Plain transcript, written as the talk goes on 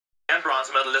and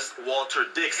bronze medalist Walter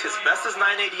Dix. His best is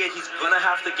 988. He's going to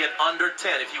have to get under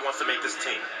 10 if he wants to make this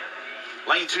team.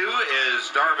 Lane 2 is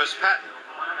Darvis Patton.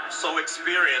 So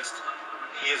experienced.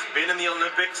 He has been in the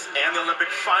Olympics and the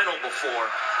Olympic final before,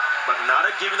 but not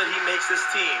a given that he makes this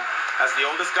team. As the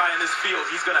oldest guy in this field,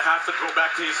 he's going to have to go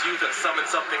back to his youth and summon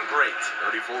something great.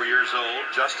 34 years old,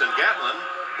 Justin Gatlin,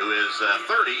 who is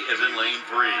 30, is in lane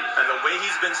 3. And the way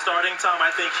he's been starting, Tom,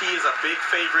 I think he is a big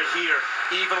favorite here,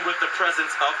 even with the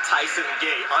presence of Tyson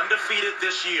Gay, undefeated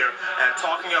this year, and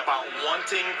talking about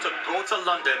wanting to go to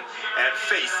London and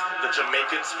face the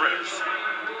Jamaican sprinters.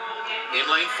 In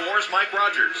lane 4 is Mike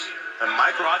Rodgers. And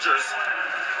Mike Rodgers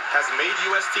has made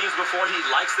U.S. teams before. He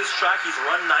likes this track. He's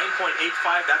run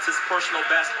 9.85. That's his personal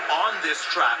best on this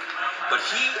track. But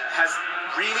he has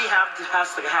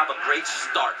to have a great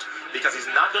start, because he's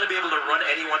not going to be able to run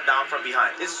anyone down from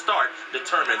behind. His start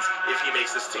determines if he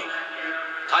makes this team.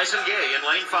 Tyson Gay in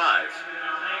lane 5.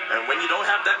 And when you don't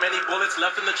have that many bullets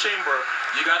left in the chamber,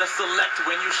 you got to select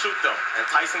when you shoot them. And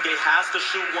Tyson Gay has to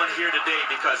shoot one here today,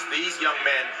 because these young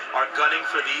men are gunning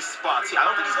for these spots. I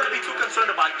don't think he's going to be too concerned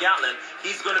about Gatlin.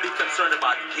 He's going to be concerned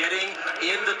about getting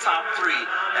in the top 3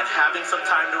 and having some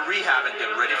time to rehab and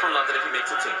get ready for London if he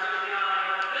makes a team.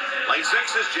 Lane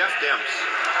 6 is Jeff Demps.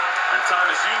 And Tom,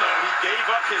 as you know, he gave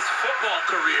up his football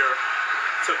career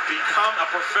to become a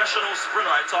professional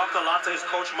sprinter. I talked a lot to his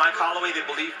coach, Mike Holloway. They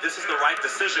believe this is the right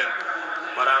decision,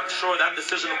 but I'm sure that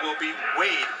decision will be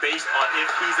weighed based on if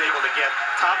he's able to get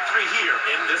top 3 here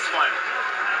in this final.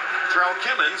 Trell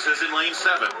Kimmons is in lane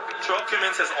 7. Trell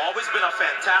Kimmons has always been a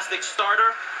fantastic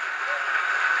starter.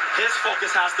 His focus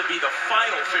has to be the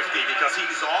final 50, because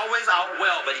he's always out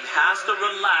well, but he has to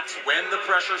relax when the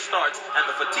pressure starts and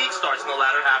the fatigue starts in the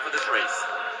latter half of this race.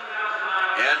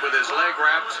 And with his leg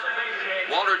wrapped,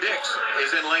 Walter Dix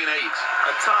is in lane 8.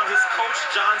 And Tom, his coach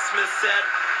John Smith said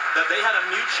that they had a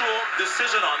mutual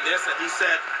decision on this, and he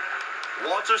said,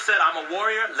 Walter said, I'm a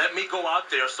warrior, let me go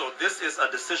out there. So this is a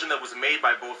decision that was made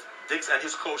by both Dix and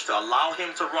his coach to allow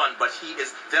him to run, but he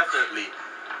is definitely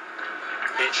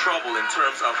in trouble in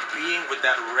terms of being with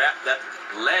that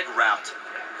leg wrapped.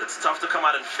 It's tough to come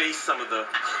out and face some of the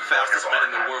fastest men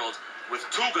in the world with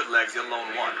 2 good legs, let alone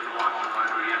 1.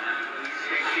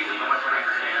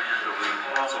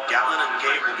 So Gatlin and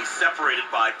Gay will be separated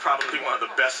by probably one of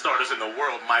the best starters in the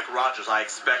world, Mike Rodgers. I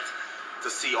expect to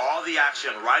see all the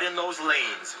action right in those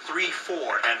lanes, 3,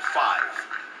 4, and 5.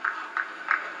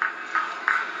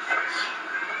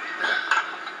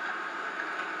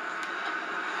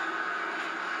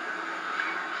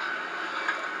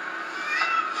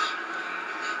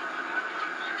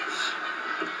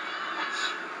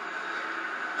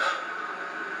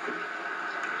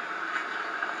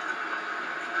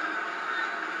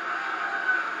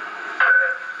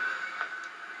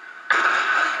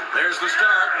 There's the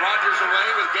start. Rodgers away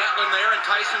with Gatlin there and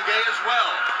Tyson Gay as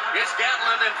well. It's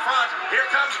Gatlin in front. Here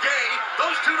comes Gay.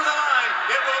 Those 2 to the line.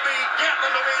 It will be Gatlin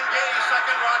to win. Gay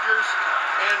second, Rodgers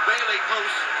and Bailey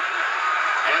close.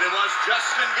 And it was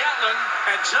Justin Gatlin.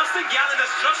 And Justin Gatlin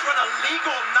has just run a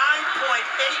legal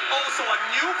 9.80, so a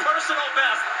new personal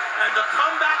best. And the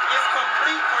comeback is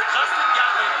complete for Justin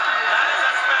Gatlin. That is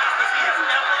as fast as he has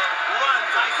ever run.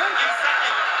 Tyson Gay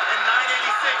second in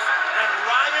 986. And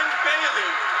Ryan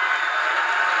Bailey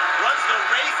runs the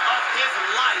race of his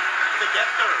life to get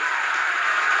 3rd.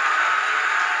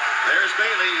 There's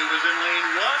Bailey, who was in lane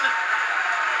 1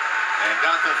 and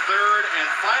got the 3rd and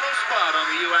final spot on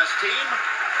the U.S. team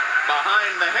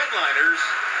behind the headliners,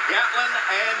 Gatlin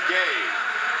and Gay.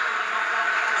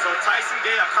 So Tyson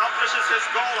Gay accomplishes his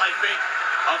goal, I think,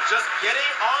 of just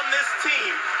getting on this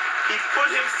team. He put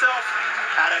himself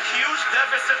at a huge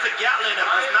deficit to Gatlin and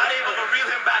was not able to reel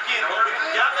him back in. But with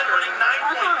Gatlin running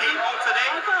 9.80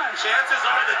 today, chances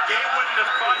are that Gay wouldn't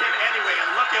have caught him anyway. And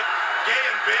look at Gay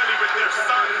and Bailey with their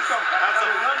sons. That's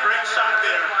a great shot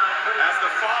there as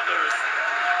the fathers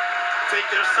take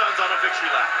their sons on a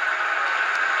victory lap.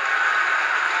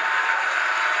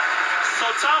 So,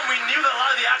 Tom, we knew that a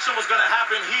lot of the action was going to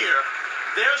happen here.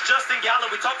 There's Justin Gatlin.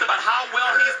 We talked about how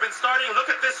well he's been starting. Look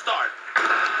at this start.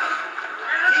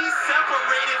 He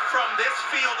separated from this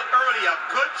field early. A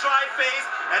good dry phase,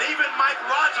 and even Mike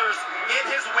Rodgers in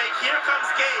his wake. Here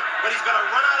comes Gay, but he's going to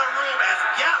run out of room as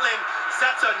Gatlin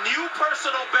sets a new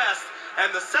personal best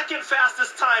and the 2nd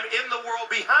fastest time in the world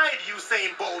behind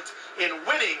Usain Bolt in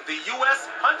winning the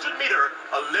U.S. 100-meter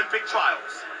Olympic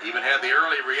trials. Even had the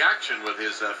early reaction with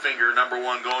his finger number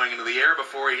 1 going into the air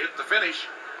before he hit the finish.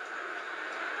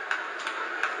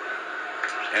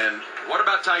 And What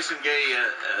about Tyson Gay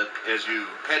as you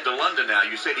head to London now?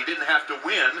 You said he didn't have to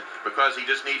win because he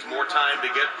just needs more time to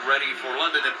get ready for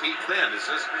London and peak then. Does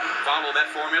this follow that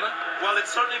formula? Well, it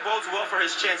certainly bodes well for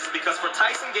his chances because for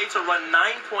Tyson Gay to run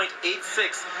 9.86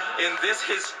 in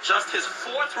just his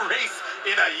fourth race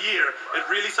in a year, it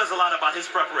really says a lot about his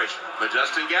preparation. But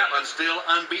Justin Gatlin still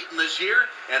unbeaten this year,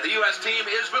 and the U.S. team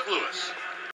is with Lewis.